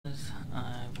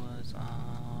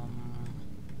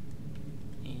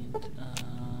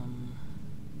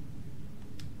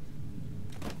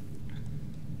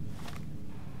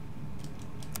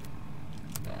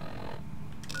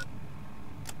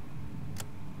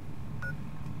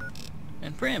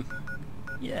And Prim.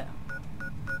 Yeah.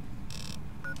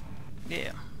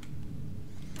 Yeah.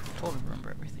 Totally remember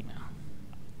everything now.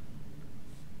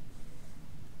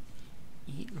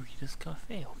 Eat Rita's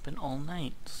Cafe. Open all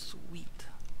night. Sweet.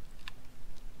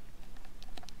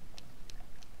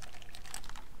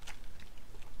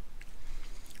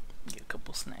 Get a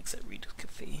couple snacks at Rita's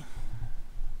Cafe.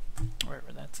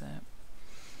 Wherever that's at.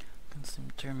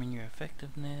 Determine your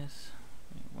effectiveness.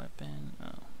 Your weapon.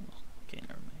 Oh, okay,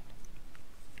 never mind.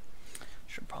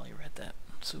 Should probably read that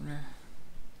sooner.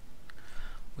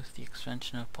 With the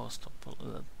extension of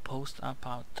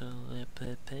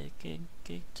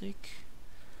post-apocalyptic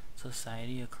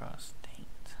society across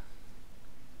state.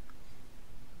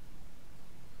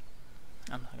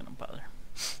 I'm not gonna bother.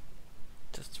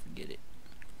 Just forget it.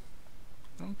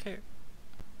 I don't care.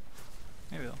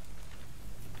 There we go.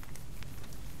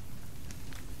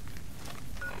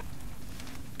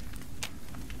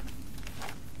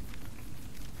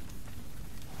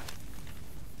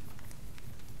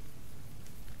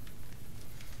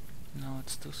 No,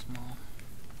 it's too small.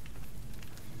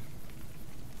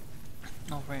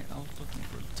 Oh right, I was looking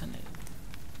for Lieutenant.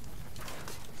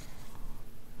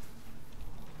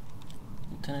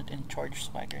 Lieutenant in charge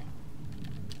Swagger.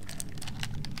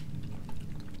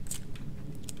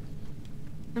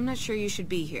 I'm not sure you should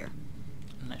be here.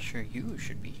 I'm not sure you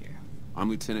should be here. I'm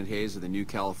Lieutenant Hayes of the New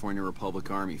California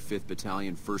Republic Army, 5th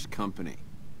Battalion, 1st Company.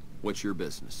 What's your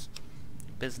business?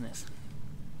 Business.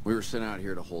 We were sent out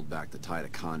here to hold back the tide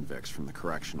of convicts from the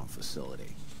correctional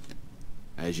facility.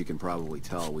 As you can probably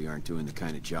tell, we aren't doing the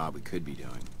kind of job we could be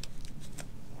doing.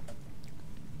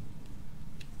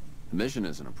 The mission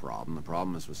isn't a problem. The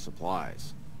problem is with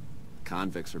supplies. The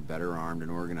convicts are better armed and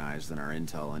organized than our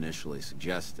intel initially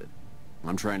suggested.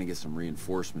 I'm trying to get some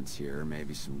reinforcements here,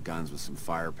 maybe some guns with some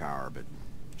firepower, but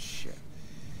shit.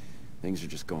 Things are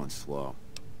just going slow.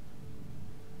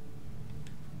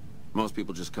 Most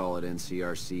people just call it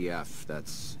NCRCF.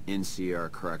 That's NCR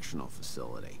Correctional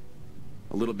Facility.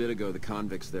 A little bit ago, the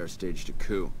convicts there staged a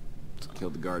coup.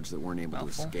 Killed the guards that weren't able to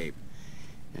escape.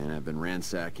 And I've been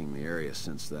ransacking the area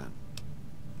since then.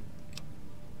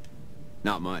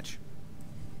 Not much.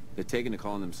 They've taken to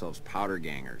calling themselves powder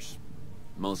gangers.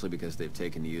 Mostly because they've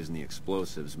taken to using the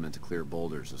explosives meant to clear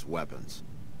boulders as weapons.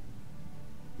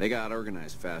 They got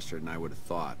organized faster than I would have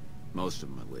thought. Most of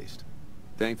them, at least.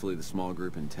 Thankfully, the small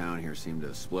group in town here seem to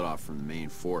have split off from the main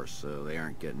force, so they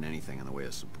aren't getting anything in the way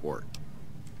of support.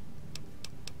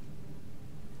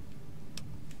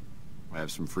 I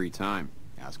have some free time.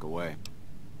 Ask away.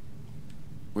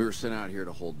 We were sent out here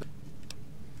to hold...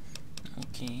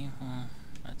 Okay, well,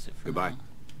 that's it for Goodbye. now.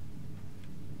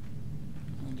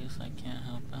 I guess I can't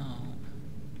help out.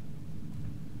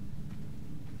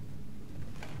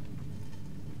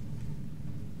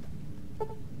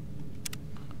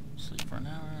 Sleep for an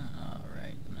hour?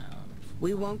 Alright, now...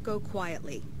 We won't go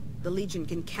quietly. The Legion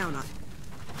can count on...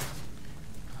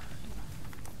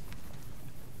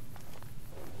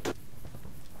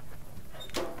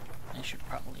 I should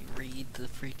probably read the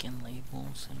freaking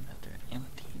labels and that they're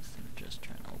empty instead of just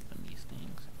trying to open these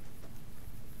things.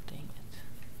 Dang it.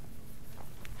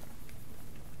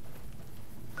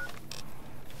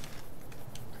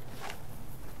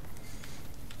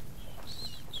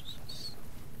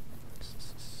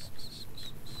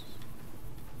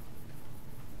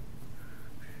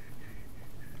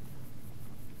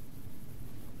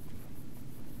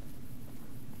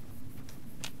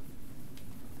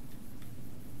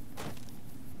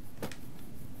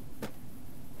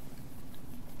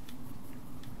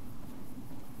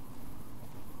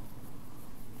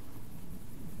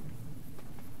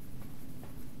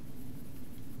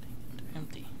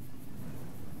 Empty.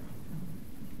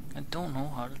 I don't know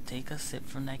how to take a sip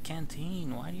from that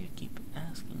canteen. Why do you keep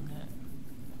asking that?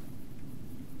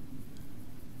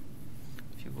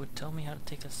 If you would tell me how to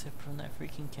take a sip from that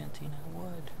freaking canteen, I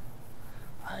would.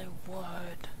 I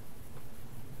would.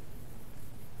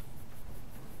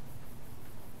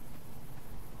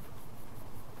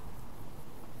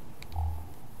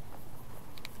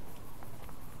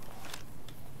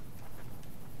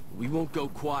 We won't go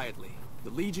quietly. The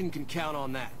Legion can count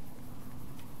on that.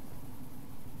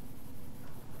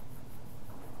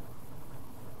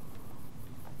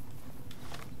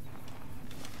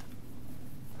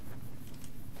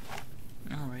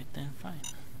 Alright then, fine.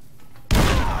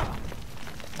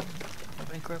 I've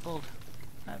been crippled.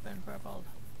 I've been crippled.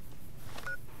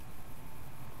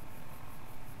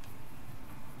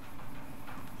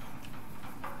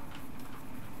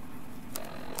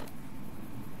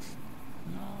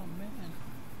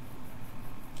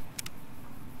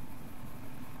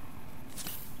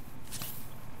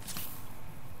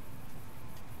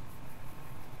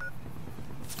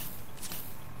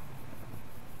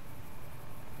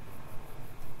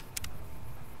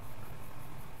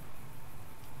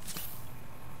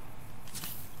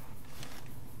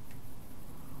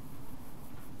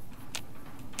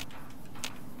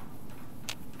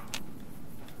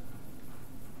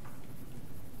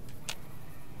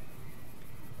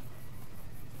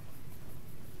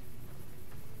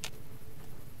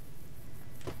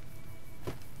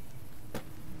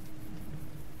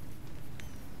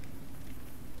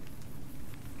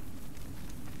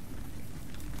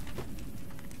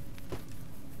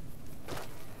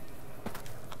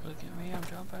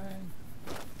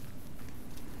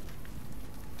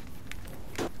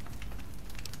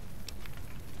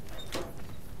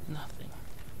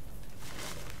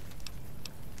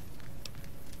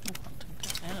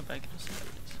 packet of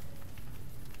cigarettes.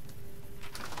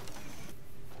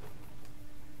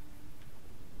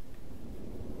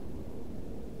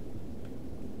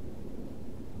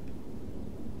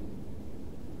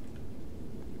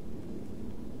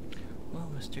 Well,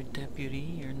 Mr. Deputy,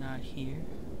 you're not here.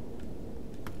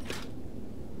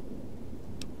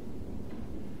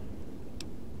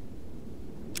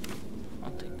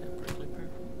 I'll take that prickly pear.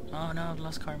 Oh no, I've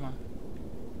lost karma.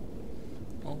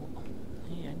 Oh,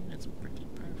 hey, I needed some prickly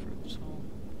pear fruit, so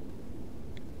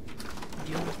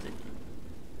deal with it.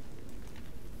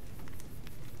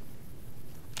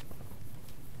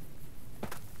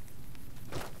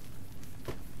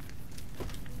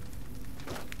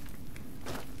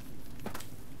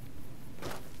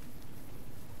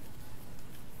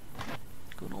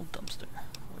 Good old dumpster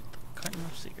with a carton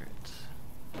of cigarettes.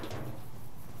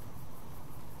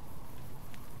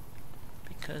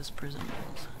 Because prison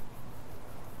rules.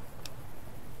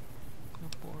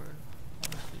 Clipboard,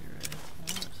 more cigarettes. Oh,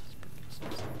 this is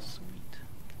pretty sweet.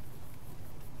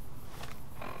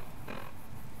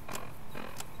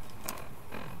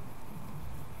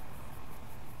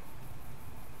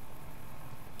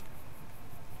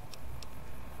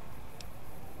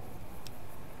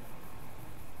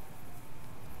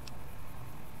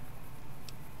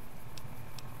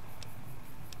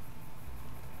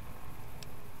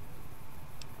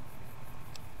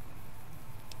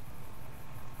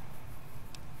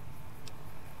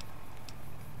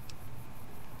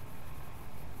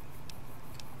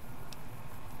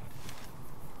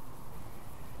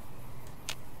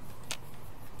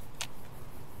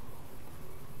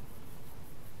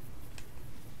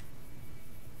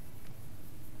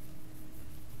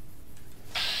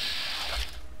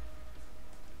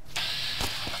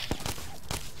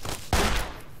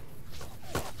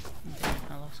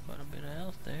 Quite a bit of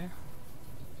health there.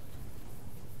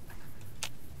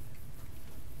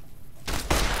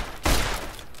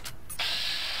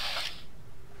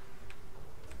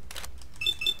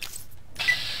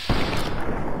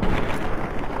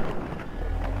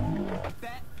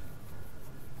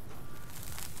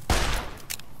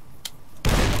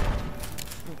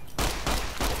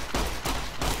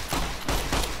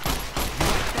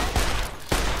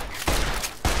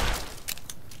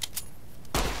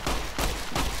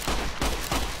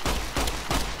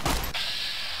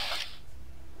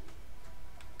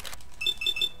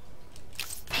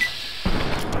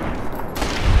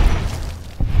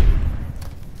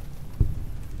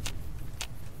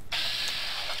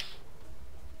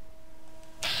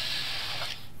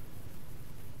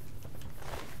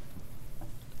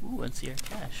 Ooh, let's see our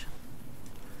cash.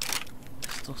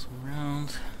 Still some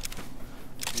rounds.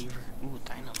 Lever. Ooh,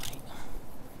 dynamite.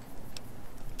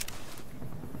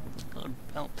 Colored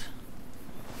belt.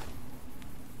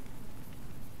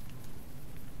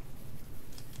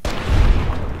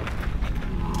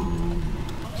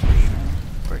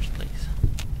 First place.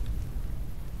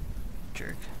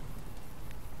 Jerk.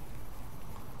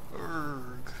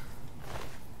 Urgh.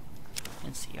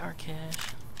 NCR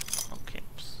cash. Okay.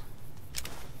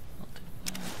 I'll take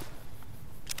that.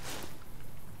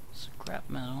 Scrap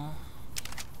metal.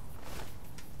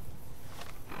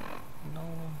 No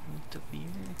interfere.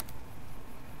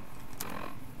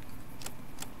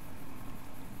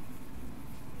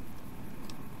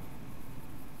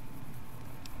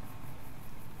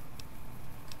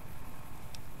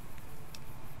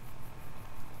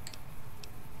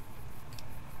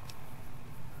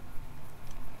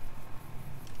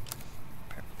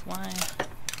 Pair with wine.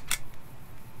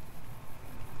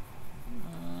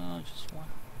 Just one.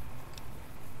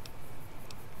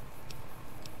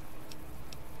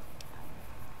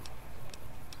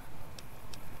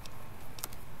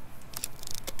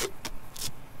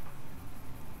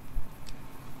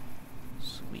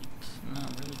 Sweet. Not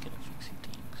really good at fixing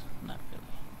things. Not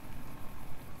really.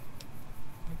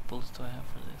 What bullets do I have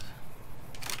for this?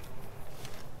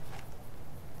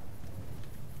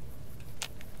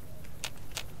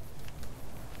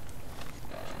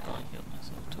 Probably healed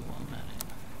myself too while I'm at it.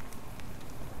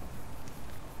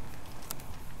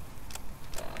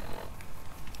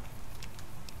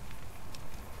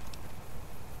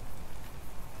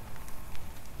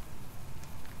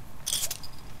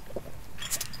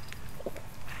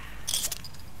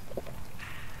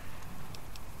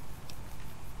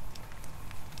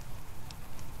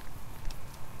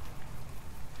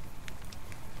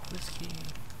 Whiskey.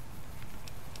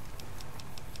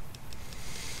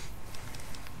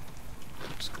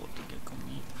 Let's go to get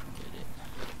meat. Forget it.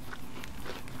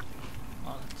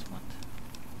 Oh, that's what.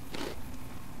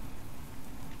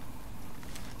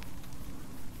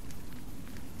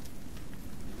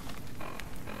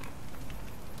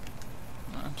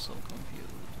 I'm so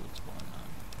confused. What's going on?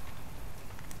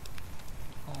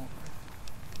 Over.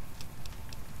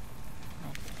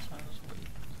 Okay, so I'll just wait.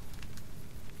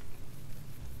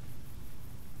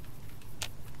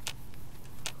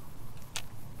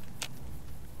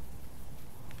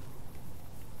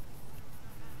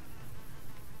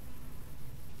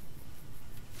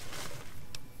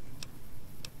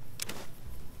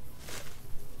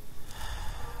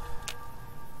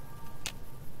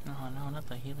 Oh no, not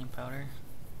the healing powder.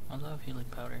 I love healing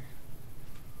powder.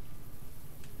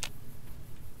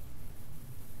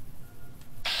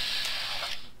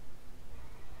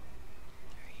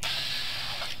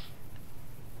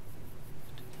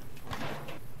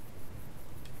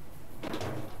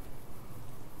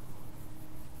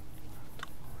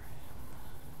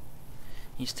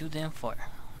 He's too damn far.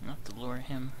 Not to lure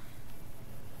him.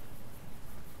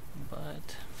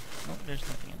 But oh, there's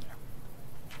nothing in there.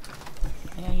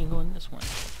 Hey, I can go in this one.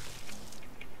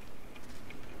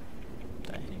 What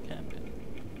the heck happened?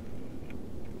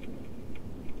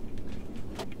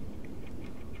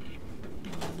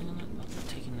 I'm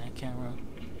taking that camera.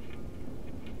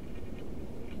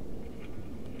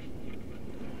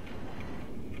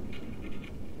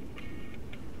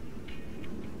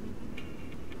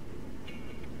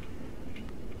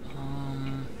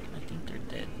 I think they're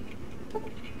dead. Let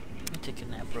me take a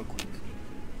nap real quick.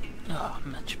 Oh,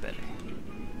 much better.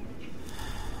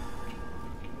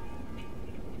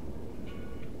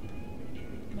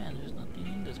 Man, there's nothing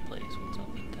in this place. What's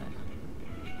up with that?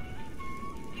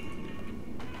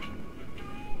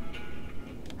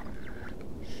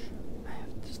 I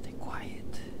have to stay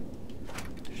quiet.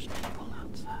 There's people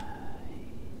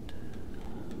outside.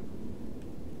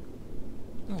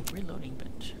 Oh, reloading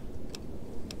bench.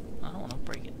 I don't want to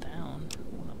break it down.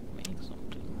 I want to make something.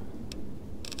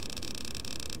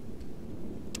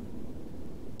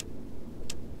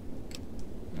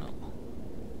 No.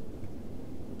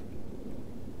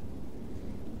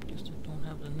 Guess I don't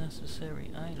have the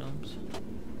necessary items.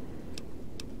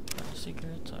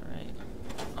 Cigarettes, alright.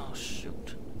 Oh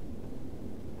shoot.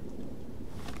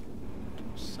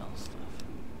 Don't sell stuff.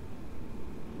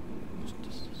 What's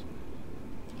this?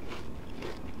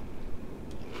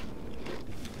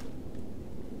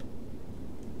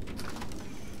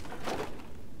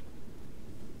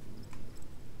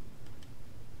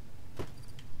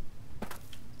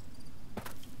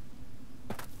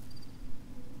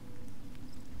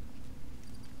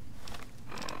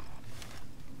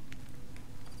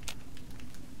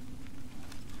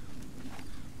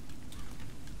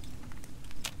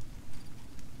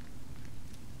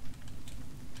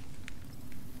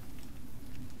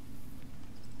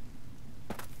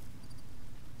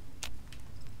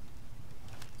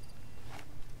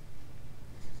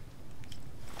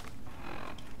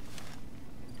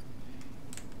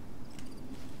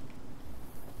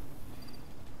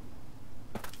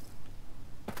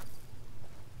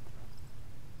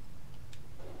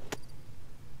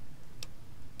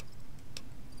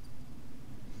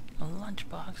 A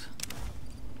lunchbox.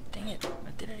 Dang it,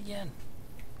 I did it again.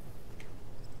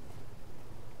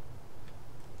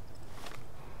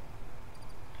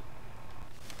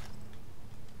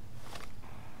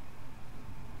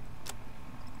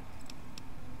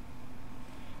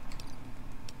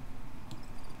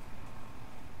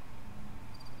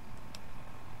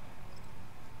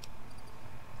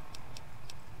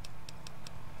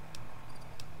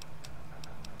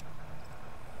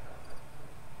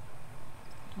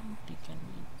 Don't think I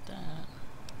need that.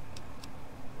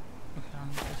 Okay, I don't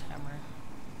need this hammer.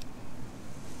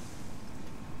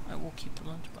 I will keep the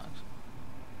lunchbox.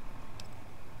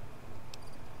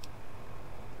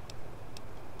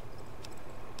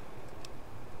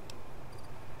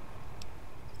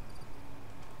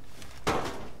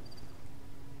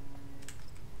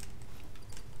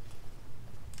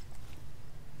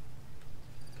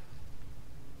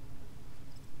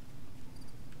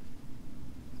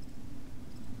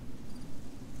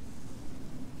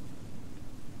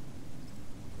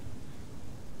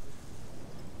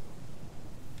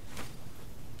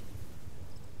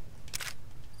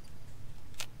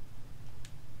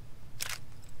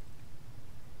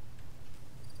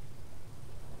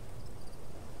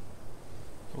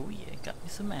 Oh yeah, got me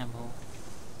some ammo.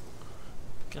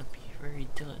 Gotta be very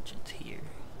diligent here.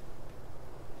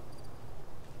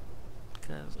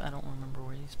 Because I don't remember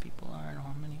where these people are and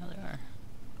how many there are.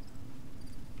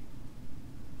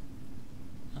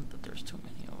 Not that there's too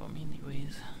many of them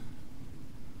anyways.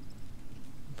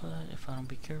 But if I don't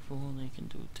be careful, they can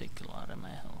take a lot of my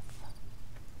health.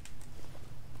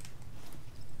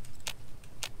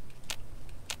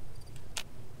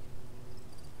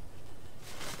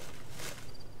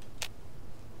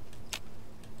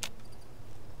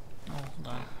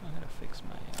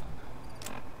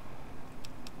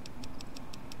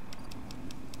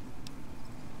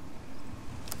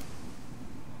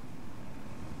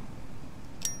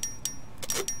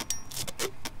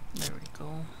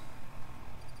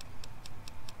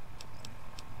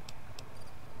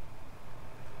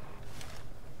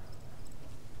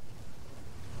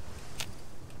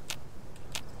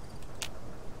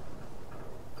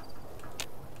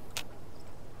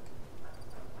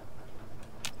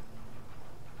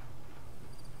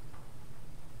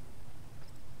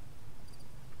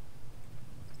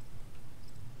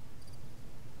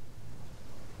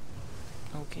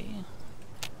 Okay.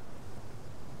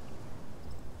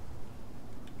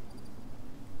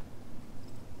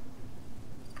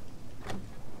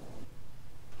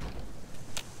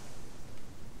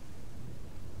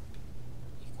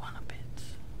 Iguana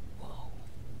bits. Whoa.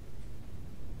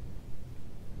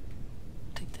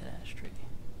 Take that ashtray.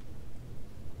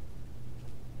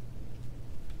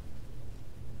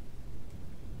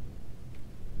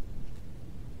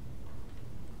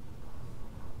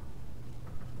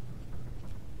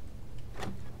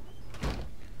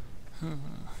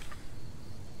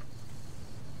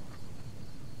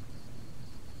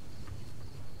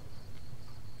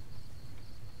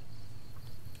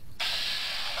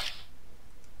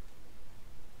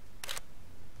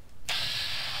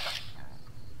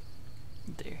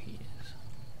 There he is.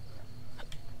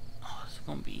 Oh, it's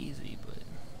gonna be easy, but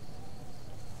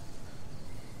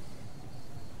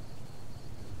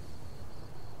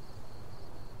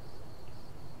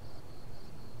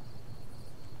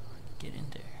get in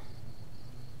there.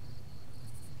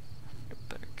 Get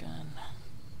a better gun.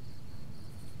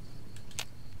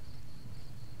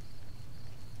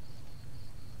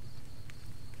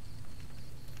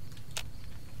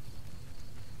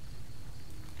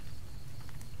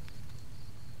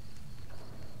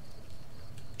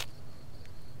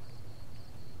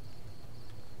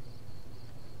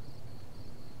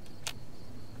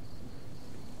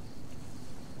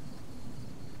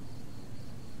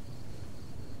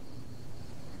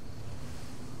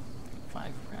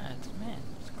 Five rats, man,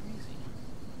 that's crazy.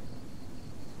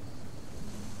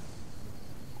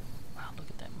 Wow, look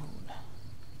at that moon.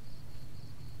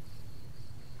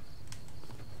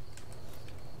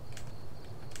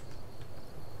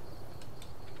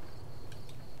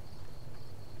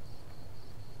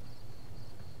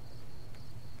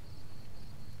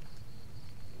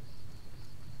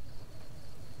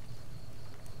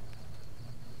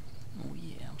 Oh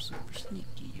yeah, I'm super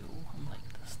sneaky, yo. I'm like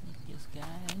the sneakiest guy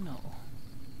I know.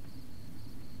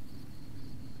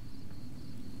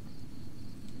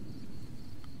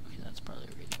 Okay, that's probably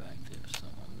radioactive, so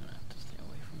I'm gonna have to stay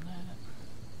away from that.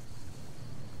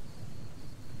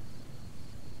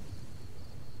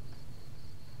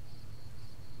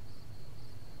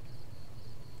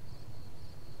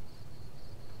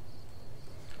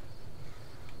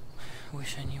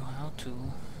 Wish I knew how to. You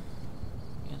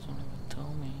guys don't even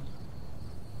tell me.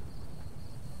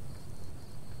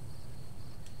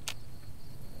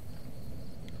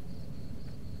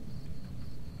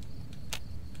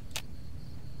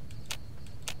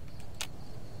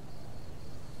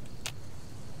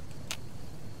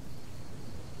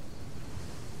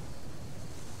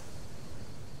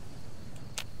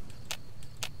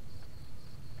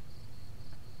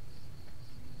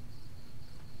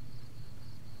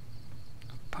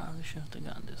 Probably shouldn't have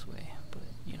gone this way, but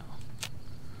you know,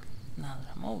 now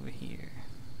that I'm over here,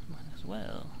 might as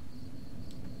well.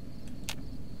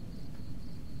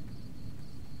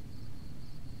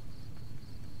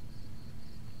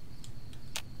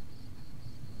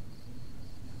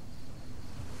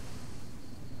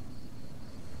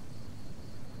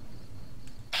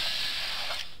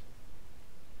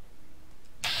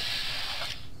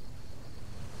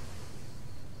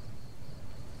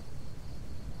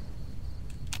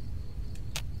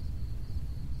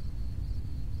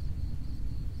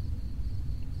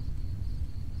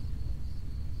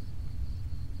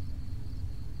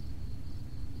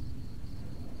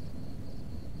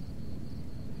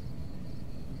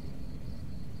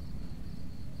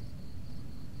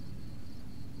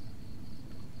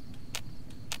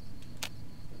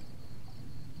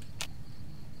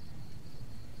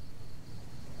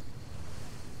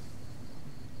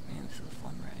 Man, this is a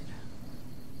fun ride.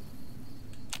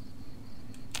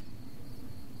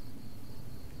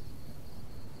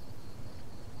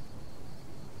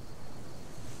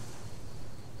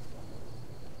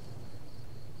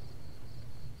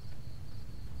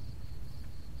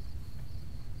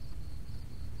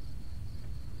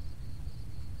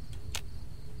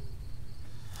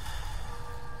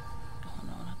 Oh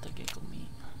no, not the gecko meat.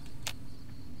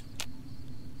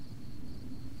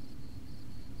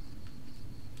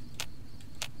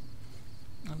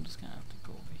 I'm just gonna have to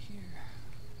go over here.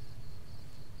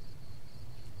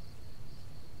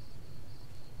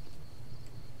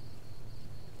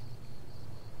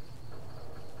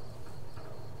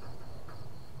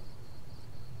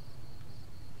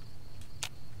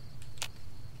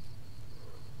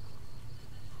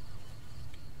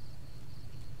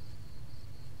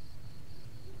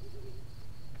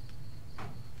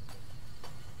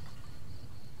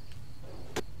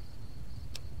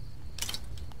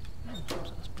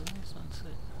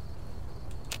 Sunset.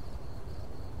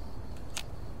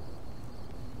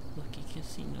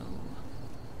 casino.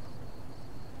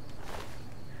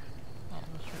 Oh,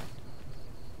 that's right.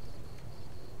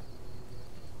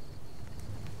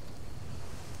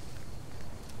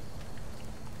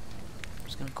 I'm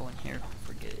just gonna go in here.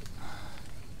 Forget it.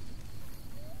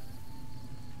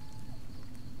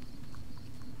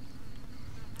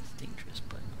 It's dangerous,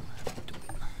 but I have to do it.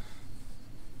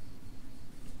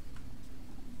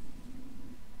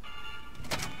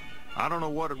 I don't know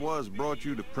what it was brought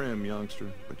you to Prim,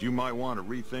 youngster, but you might want to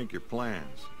rethink your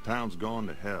plans. Town's gone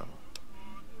to hell.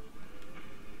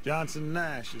 Johnson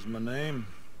Nash is my name.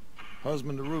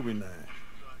 Husband to Ruby Nash.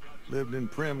 Lived in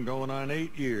Prim going on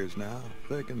 8 years now,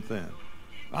 thick and thin.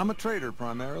 I'm a trader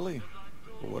primarily,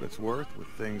 for what it's worth with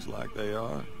things like they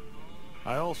are.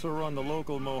 I also run the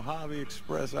local Mojave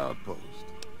Express outpost.